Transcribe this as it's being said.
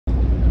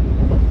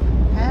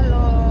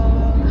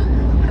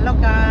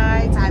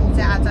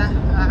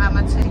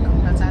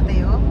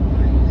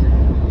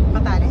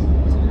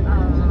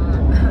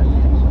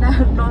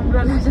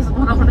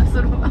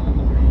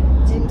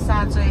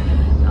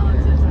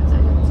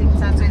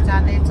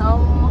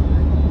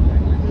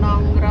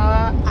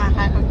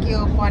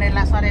सक्यो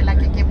परेला सरेला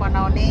के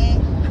बनाउने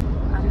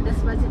अनि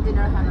त्यसपछि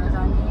डिनर खान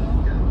जाने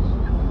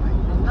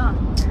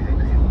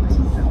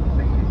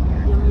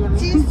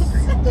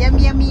हैन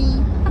यमी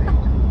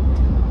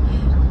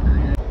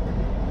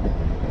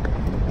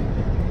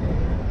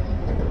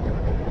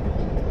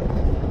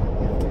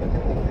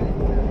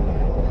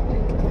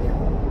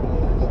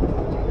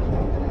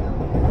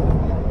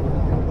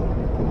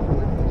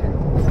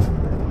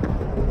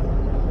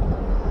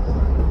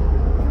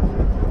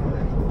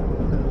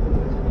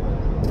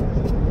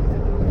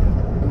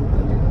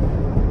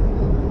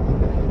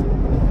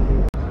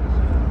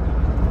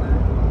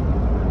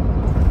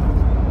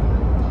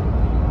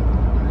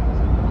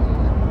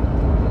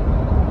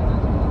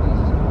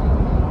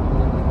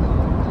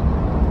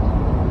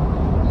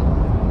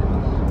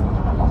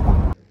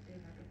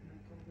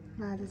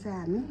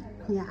हामी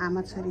यहाँ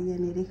आमा छोरी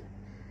यहाँनिर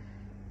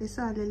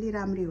यसो अलिअलि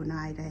राम्रै हुन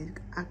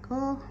आएको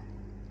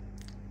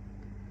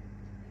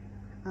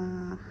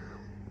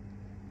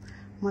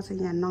म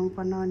चाहिँ यहाँ नङ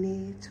बनाउने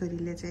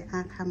छोरीले चाहिँ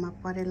आँखामा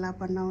परेला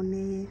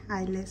बनाउने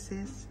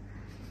आइलेसेस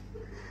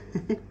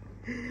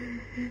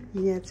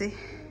यहाँ चाहिँ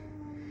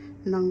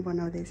नङ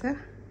बनाउँदैछ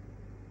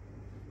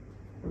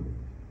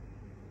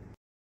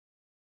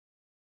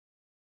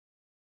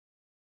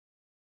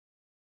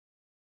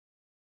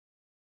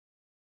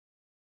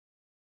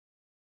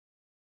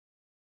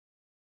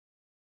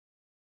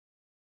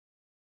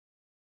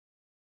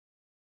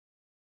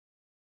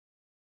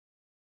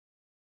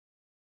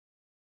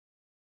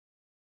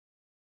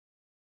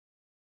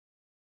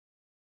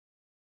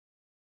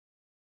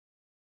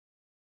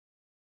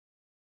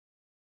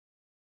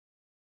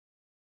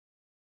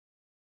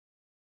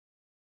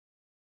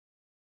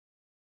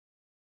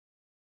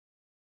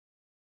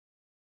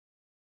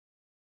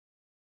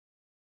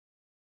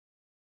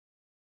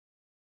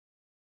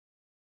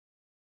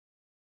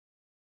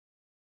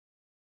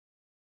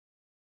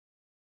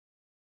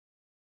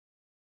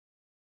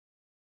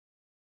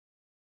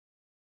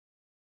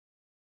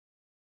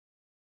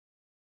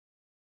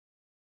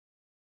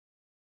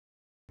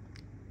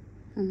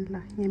ल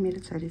यहाँ मेरो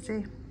छोरी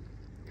चाहिँ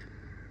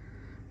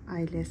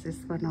आइलेसेस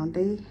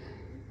बनाउँदै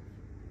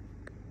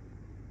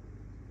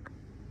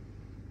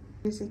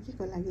यो चाहिँ के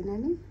को लागि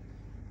नानी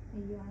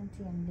यो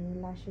आन्टी हामीले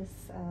ल्यासेस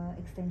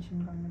एक्सटेन्सन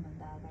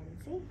गर्नुभन्दा अगाडि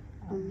चाहिँ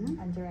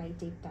अन्डर आई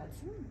टेप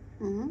टाल्छौँ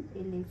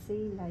यसले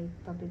चाहिँ लाइक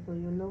तपाईँको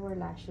यो लोवर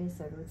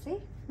ल्यासेसहरू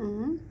चाहिँ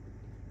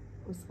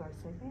उस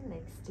गर्छ क्या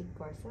लाइक स्टिक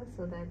गर्छ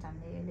सो द्याट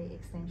हामीले यसले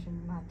एक्सटेन्सन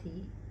माथि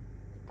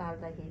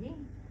टाल्दाखेरि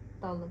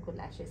तलको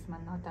ल्यासेसमा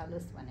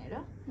नटालोस् भनेर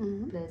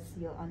प्लस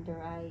यो अन्डर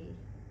आई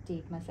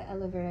टेपमा चाहिँ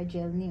एलोभेरा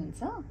जेल नै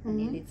हुन्छ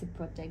अनि यसले चाहिँ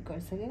प्रोटेक्ट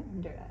गर्छ क्या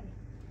अन्डर आई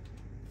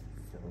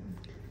सो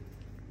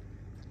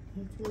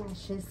यो चाहिँ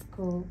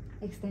ल्यासेसको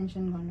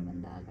एक्सटेन्सन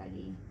गर्नुभन्दा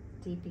अगाडि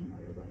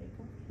टेपिङहरू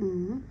गरेको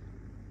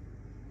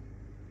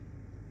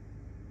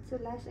सो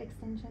ल्यास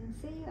एक्सटेन्सन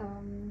चाहिँ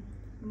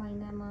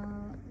महिनामा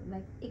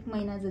लाइक 1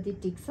 महिना जति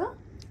टिक्छ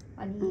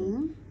अनि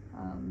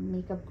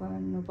मेकअप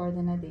गर्नु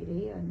पर्दैन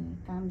धेरै अनि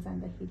काम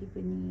जाँदाखेरि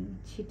पनि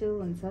छिटो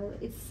हुन्छ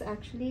इट्स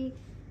एक्चुअली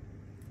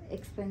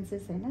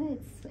एक्सपेन्सिभ हैन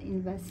इट्स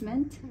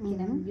इन्भेस्टमेन्ट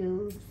किनभने you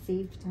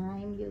save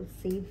time you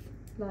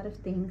save lot of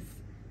things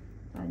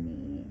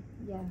अनि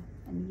या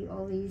and you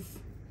always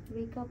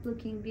wake up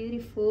looking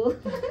beautiful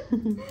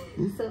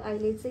so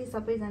अहिले चाहिँ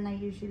सबैजना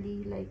usually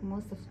like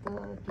most of the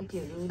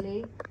केटीहरूले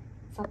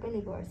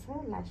सबैले गर्छ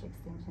ल्यास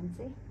एक्सटेन्सन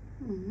चाहिँ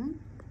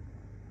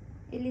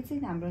यसले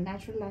चाहिँ हाम्रो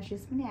नेचुरल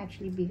ल्यासेस पनि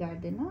एक्चुअली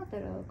बिगार्दैन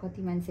तर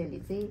कति मान्छेहरूले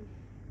चाहिँ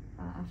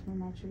आफ्नो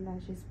नेचुरल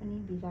ल्यासेस पनि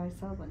बिगार्छ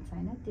भन्छ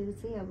हैन त्यो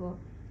चाहिँ अब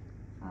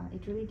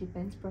इट रियली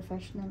डिपेन्ड्स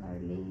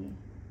प्रोफेसनलहरूले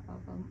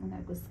अब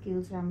उनीहरूको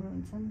स्किल्स राम्रो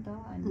हुन्छ नि त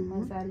अनि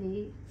मजाले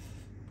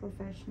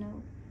प्रोफेसनल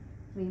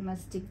वेमा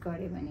स्टिक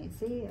गऱ्यो भने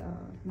चाहिँ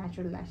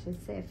नेचुरल ल्यासेस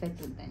चाहिँ इफेक्ट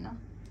हुँदैन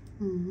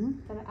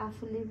तर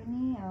आफूले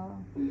पनि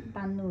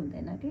तान्नु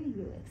हुँदैन कि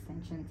यो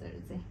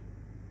एक्सटेन्सन्सहरू चाहिँ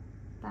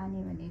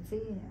तान्यो भने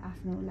चाहिँ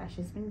आफ्नो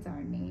ल्यासेस पनि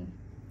झर्ने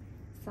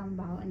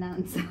सम्भावना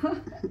हुन्छ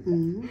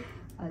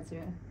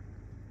हजुर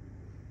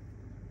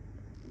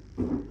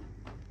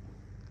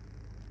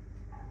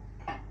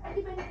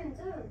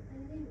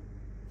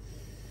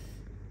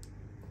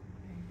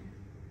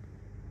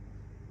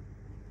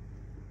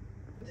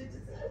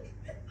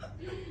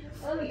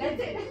Oh,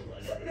 that's it.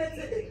 That's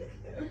it.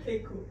 Okay,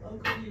 cool. I'll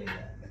call you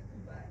that.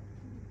 Bye.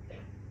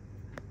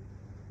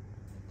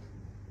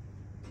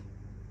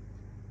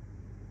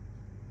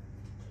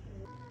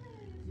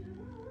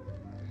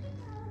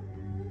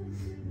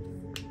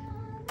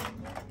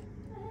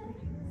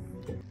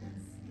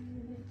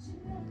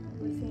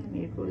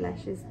 मेरो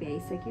ल्यासेस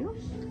भ्याइसक्यो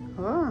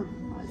हो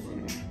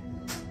हजुर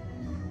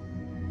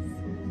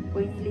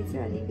बहिनीले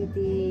चाहिँ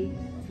अलिकति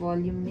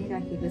भल्युममै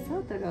राखेको छ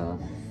तर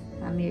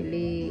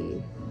हामीहरूले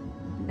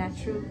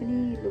नेचुरल पनि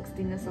लुक्स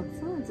दिन सक्छ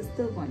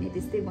जस्तो भने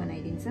त्यस्तै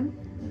बनाइदिन्छौँ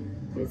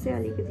यो चाहिँ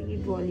अलिकति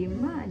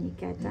भल्युममा अनि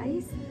क्याट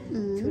आइज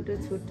छोटो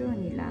छोटो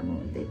अनि लामो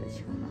हुँदै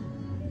पछाउमा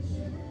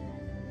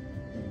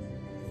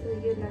सो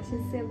यो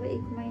ल्यासेस चाहिँ अब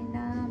 1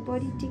 महिना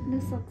बढी टिक्न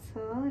सक्छ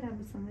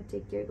राम्रोसँग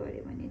टेक केयर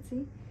गऱ्यो भने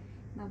चाहिँ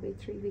नभए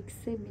 3 weeks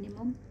चाहिँ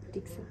मिनिमम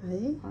टिक्छ है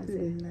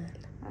हजुर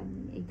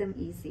अनि एकदम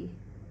इजी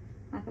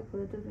आँखा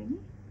खोला त बहिनी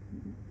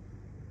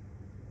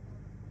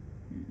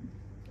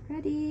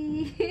रेडी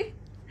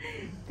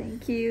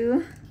थ्याङ्क यू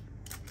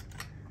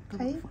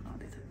खै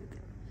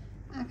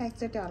आँखा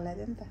एकचोटि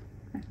हल्लाइदियो नि त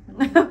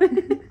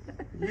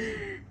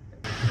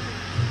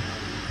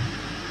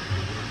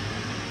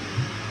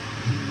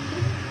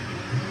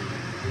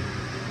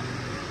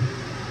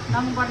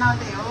नङ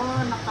बनाउँदै हो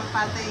नक्कल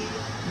पार्दै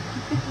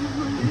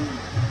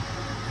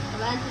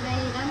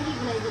मान्छेलाई राम्ररी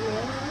बनाइदिने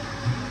हो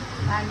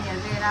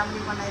नानीहरूले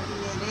राम्ररी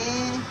बनाइदिने अरे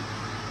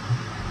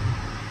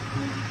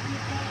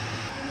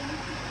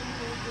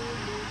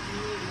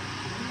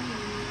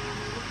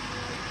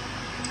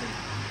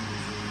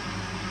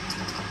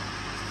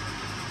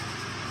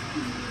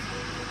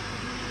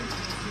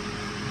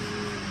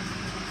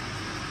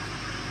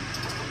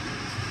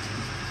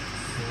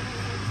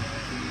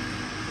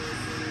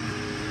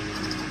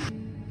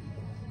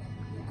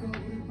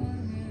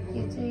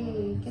यो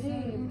चाहिँ के अरे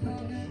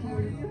प्रोटेक्सन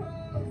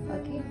हो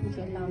कि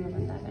जेल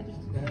लाउनुभन्दा अगाडि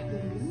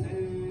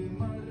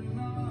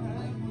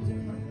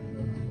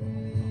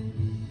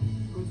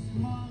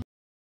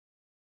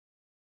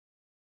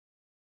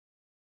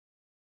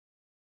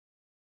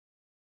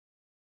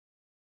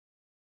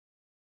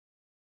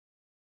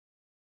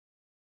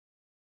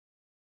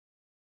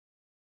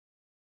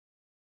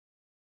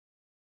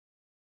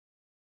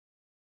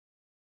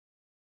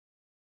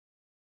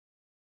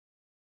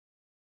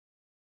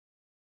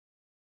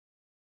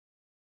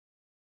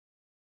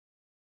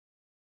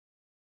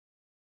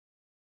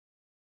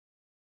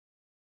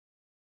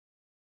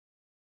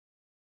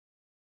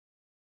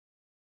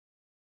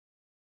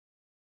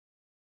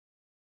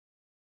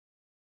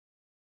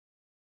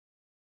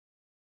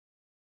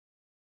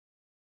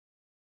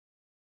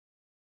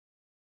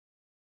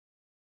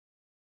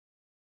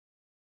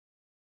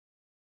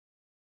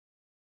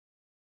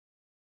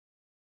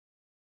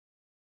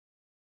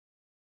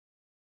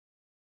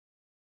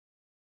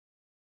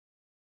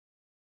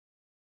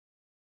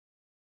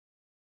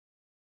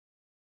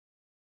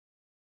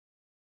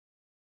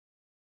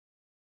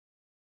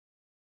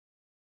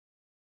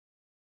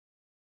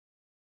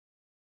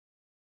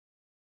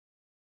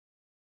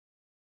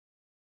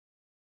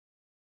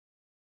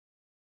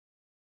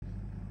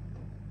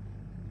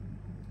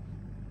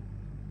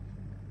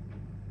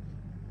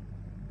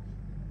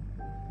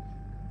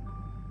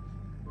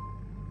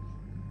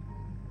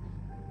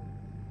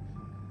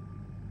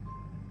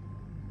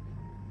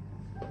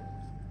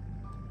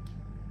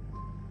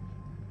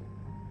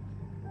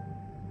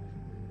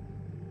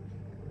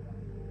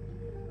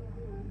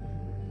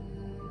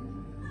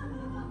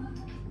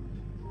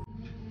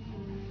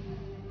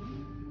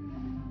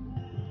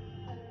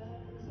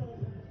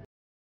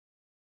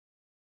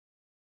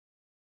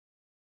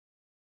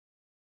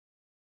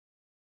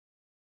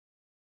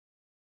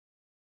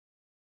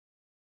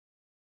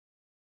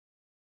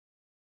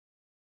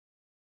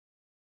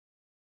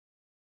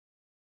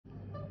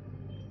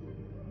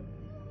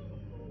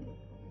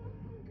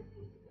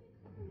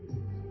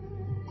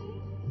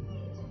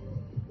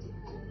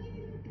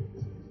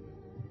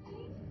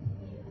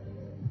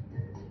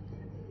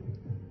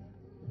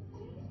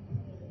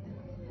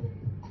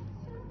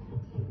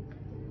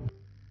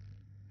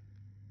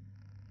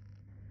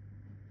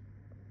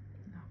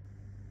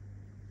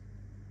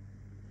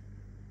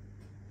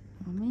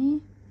मम्मी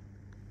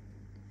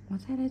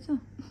मजा रहेछ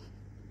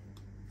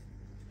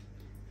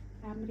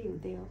राम्रै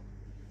हुँदै हो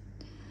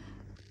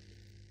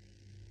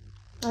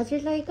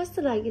हजुरलाई कस्तो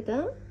लाग्यो त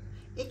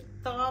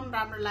एकदम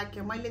राम्रो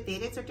लाग्यो मैले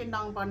धेरैचोटि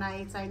नङ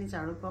बनाएँ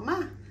चाइनिजहरूकोमा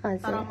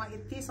तर म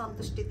यति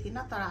सन्तुष्टि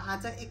थिइनँ तर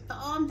आज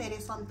एकदम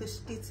धेरै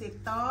सन्तुष्टि छु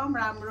एकदम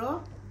राम्रो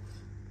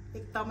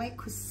एकदमै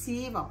खुसी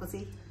भएको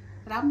चाहिँ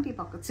राम्री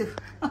भएको छु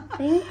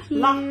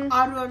ल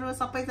अरू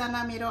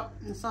सबैजना मेरो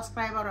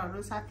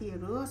सब्सक्राइबरहरू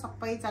साथीहरू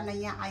सबैजना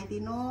यहाँ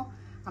आइदिनु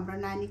हाम्रो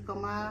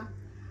नानीकोमा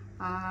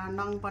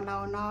नङ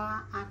बनाउन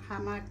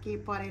आँखामा के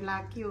परेला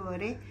के हो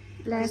अरे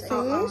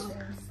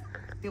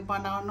त्यो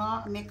बनाउन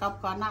मेकअप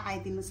गर्न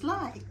आइदिनुहोस् ल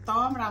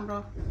एकदम राम्रो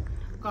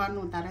गर्नु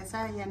हुँदो रहेछ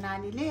यहाँ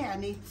नानीले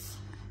अनि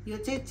यो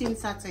चाहिँ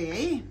चिम्सा चाहिँ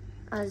है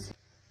हजुर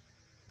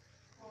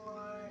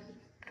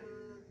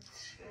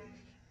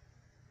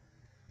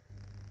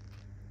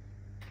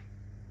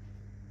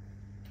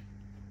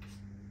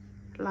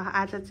ल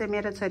आज चाहिँ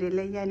मेरो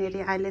छोरीले यहाँनिर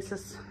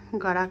आइलेसेस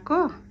गराएको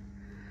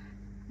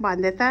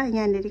भन्दै त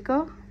यहाँनिरको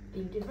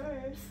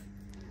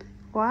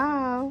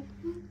वाउ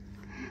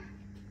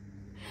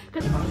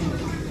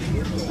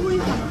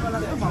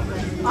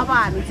अब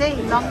हामी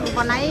चाहिँ नङ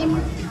बनायौँ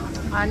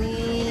अनि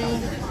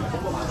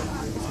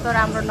यस्तो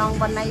राम्रो नङ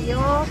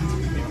बनाइयो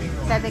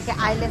त्यहाँदेखि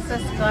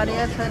आइलेसेस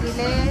गर्यो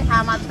छोरीले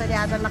आमा छोरी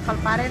आज नक्कल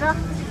पारेर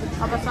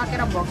अब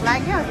सकेर भोक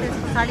लाग्यो त्यस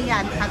पछाडि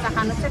हामी खाजा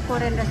खानु चाहिँ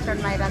कोरियन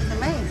रेस्टुरेन्टमा आइरहेको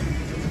छौँ है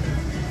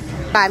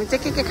हामी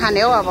चाहिँ के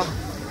खाने हो अब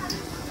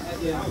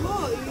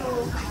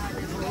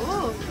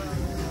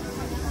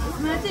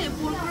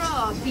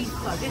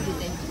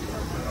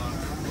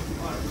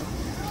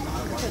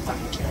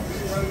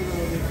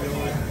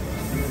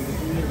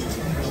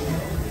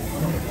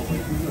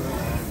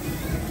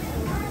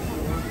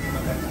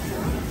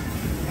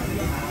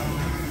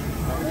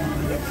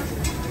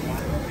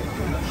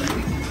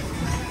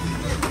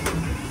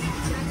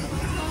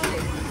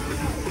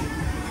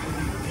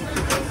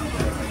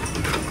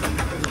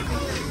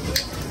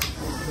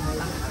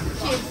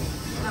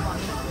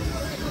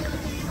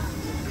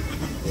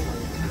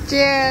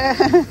Cheers.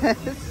 This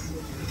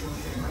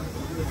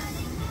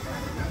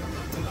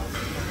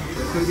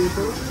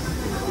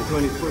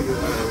one is for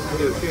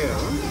your chair.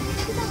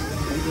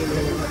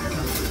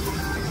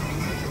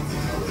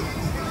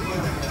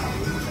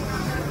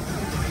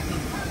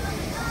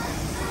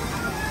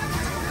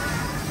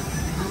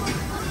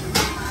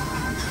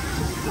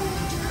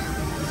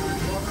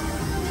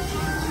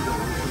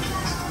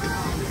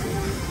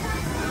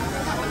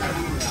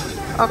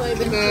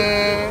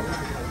 Okay.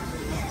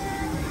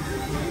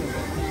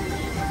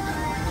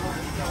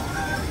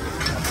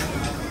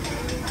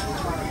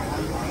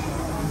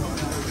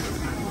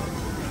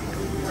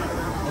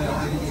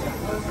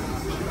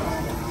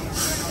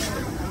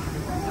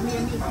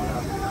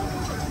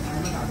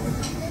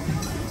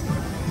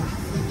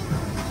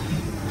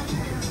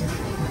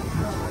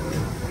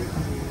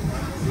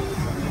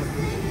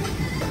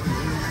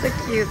 So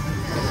cute.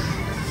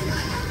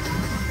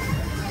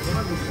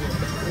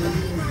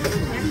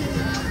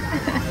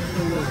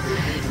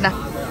 Nah.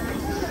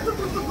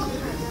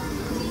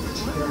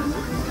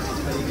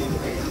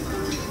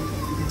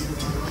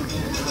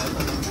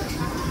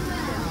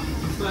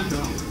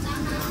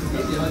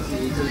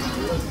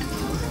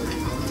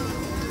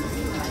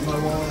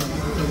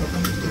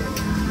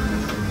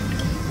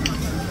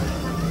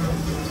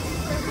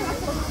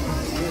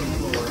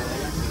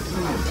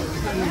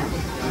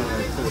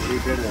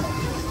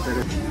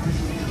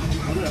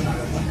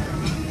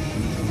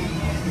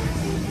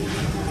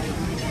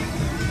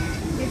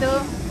 Itu.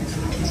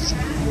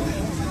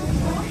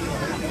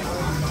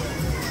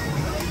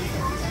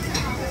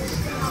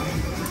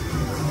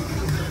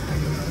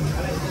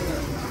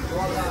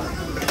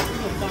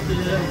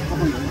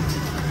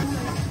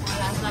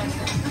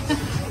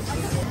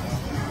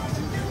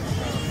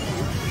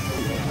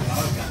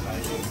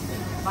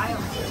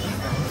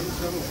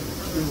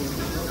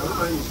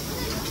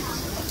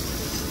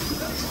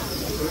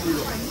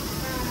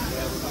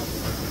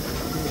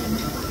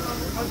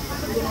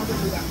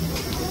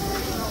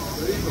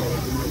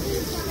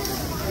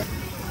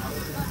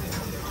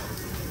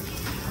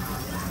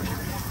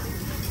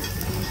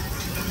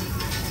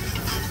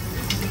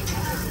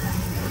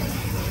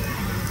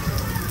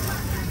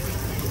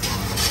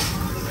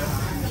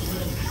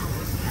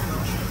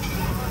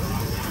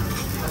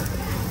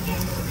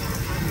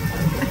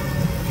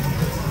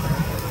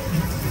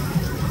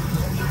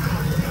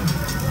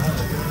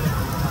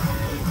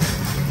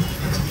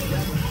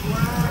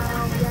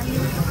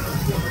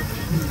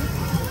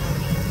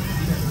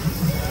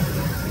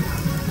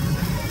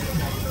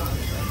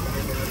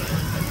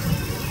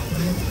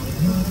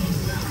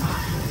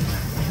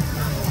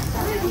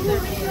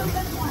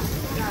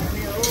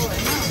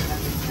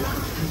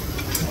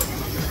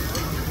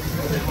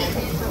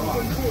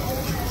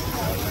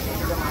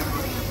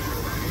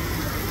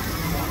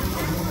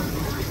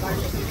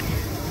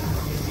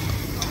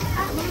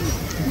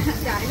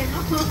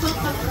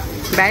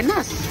 Very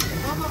nice.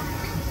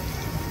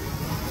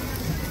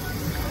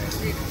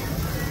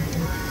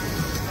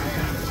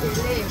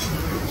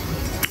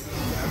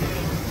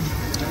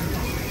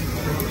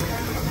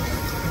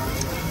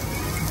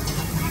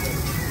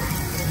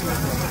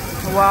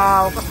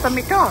 Wow, kasta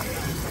mito.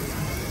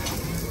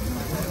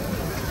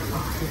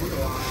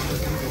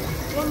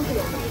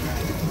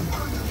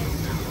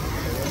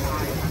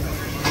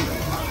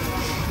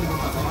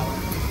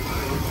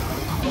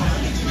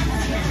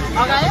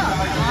 Okay,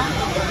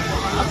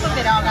 어떤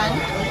데려가니?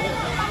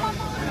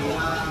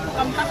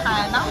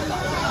 깜빡하나?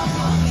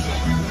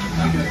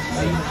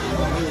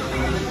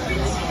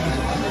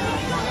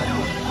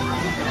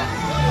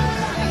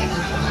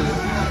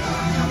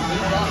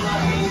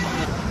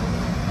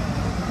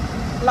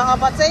 ल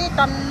अब चाहिँ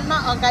टन्न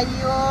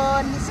अगाइयो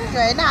निस्क्यो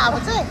होइन अब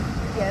चाहिँ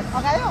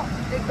अगायो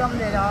एकदम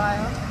धेरै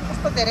अगायो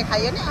कस्तो धेरै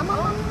खाइयो नि आमा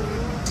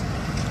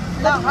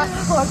ल हस्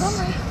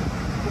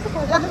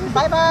ल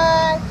बाई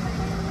बाई